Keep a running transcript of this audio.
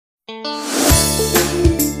रात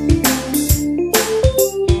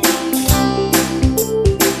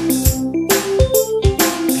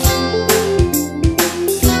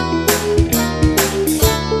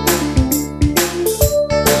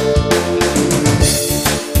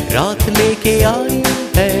लेके आई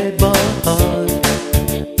है बाहर,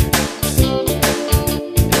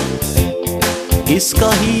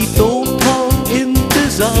 इसका ही तो था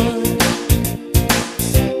इंतजार।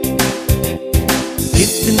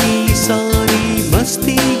 कितनी सारी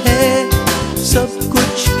मस्ती है, सब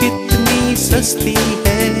कुछ कितनी सस्ती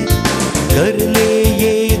है, कर ले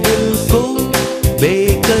ये दिल को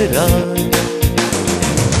बेकरार,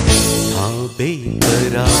 हाँ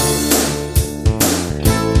बेकरार।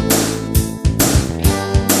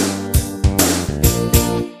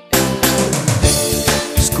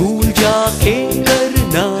 स्कूल जाके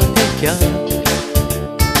करना है क्या,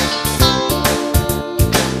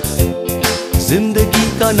 जिंदगी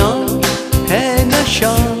का नाम है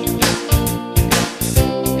नशा।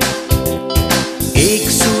 एक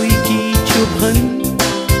सुई की चुभन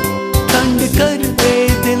ठंड कर दे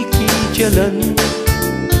दिल की जलन।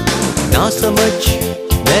 ना समझ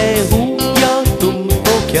मैं हूँ या तुम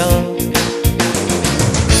हो क्या,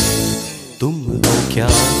 तुम हो क्या।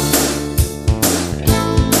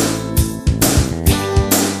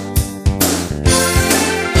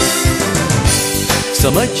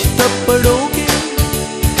 समझ तब पड़ोगे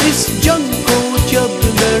इस जंग को जब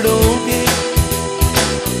लड़ोगे,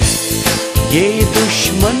 ये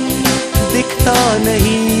दुश्मन दिखता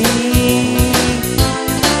नहीं।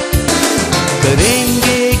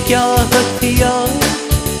 करेंगे क्या हथियार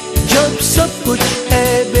जब सब कुछ है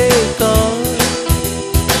बेकार।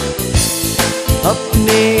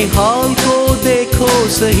 अपने हाल को देखो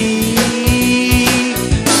सही,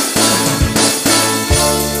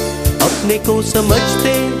 अपने को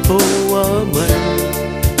समझते हो अमर।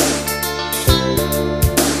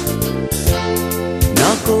 ना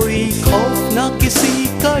कोई खौफ ना किसी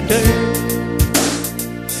का डर,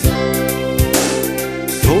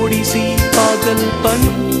 थोड़ी सी पागलपन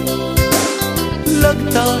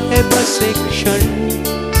लगता है बस एक क्षण।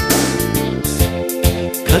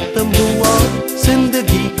 खत्म हुआ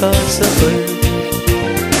जिंदगी का सफर,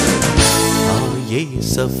 हाँ ये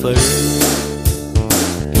सफर।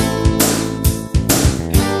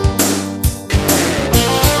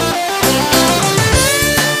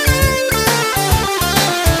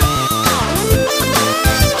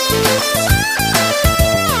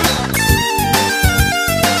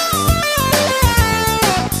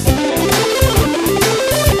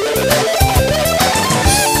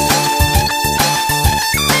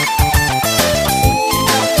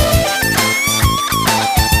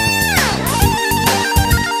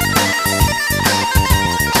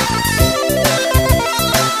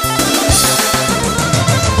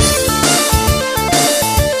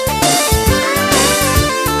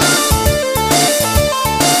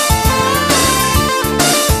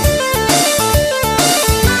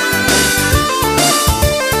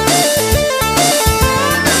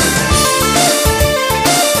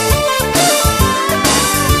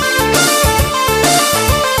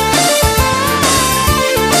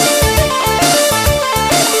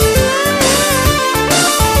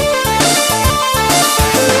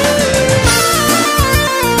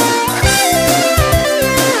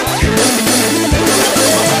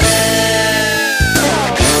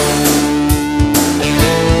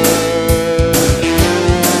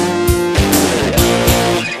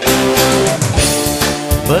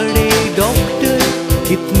 बड़े डॉक्टर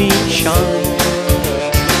कितनी शान,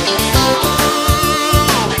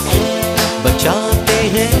 बचाते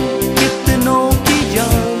हैं कितनों की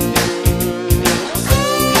जान।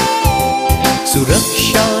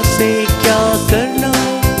 सुरक्षा से क्या करना,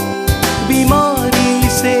 बीमारी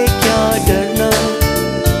से क्या डरना,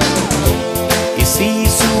 इसी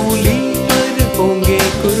सूली पर होंगे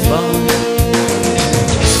कुर्बान,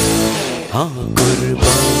 हाँ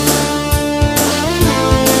कुर्बान।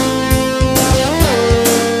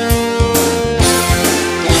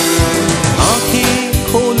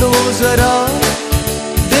 जरा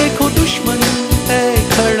देखो दुश्मन है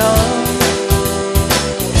खड़ा,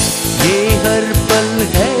 ये हर पल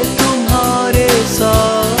है तुम्हारे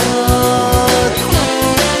साथ।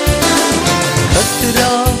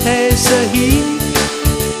 खतरा है सही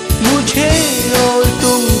मुझे और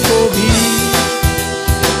तुमको भी,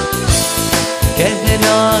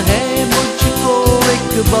 कहना है मुझको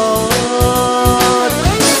एक बार।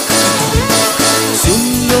 सुन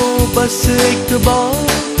लो बस एक बार,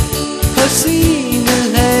 हसीन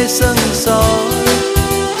है संसार।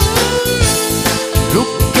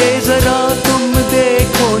 रुक के जरा तुम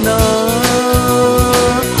देखो ना,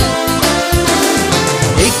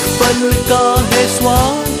 दिल का है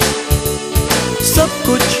स्वाद, सब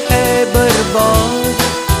कुछ है बर्बाद।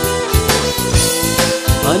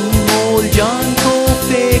 अनमोल जान को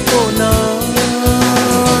फेंको ना,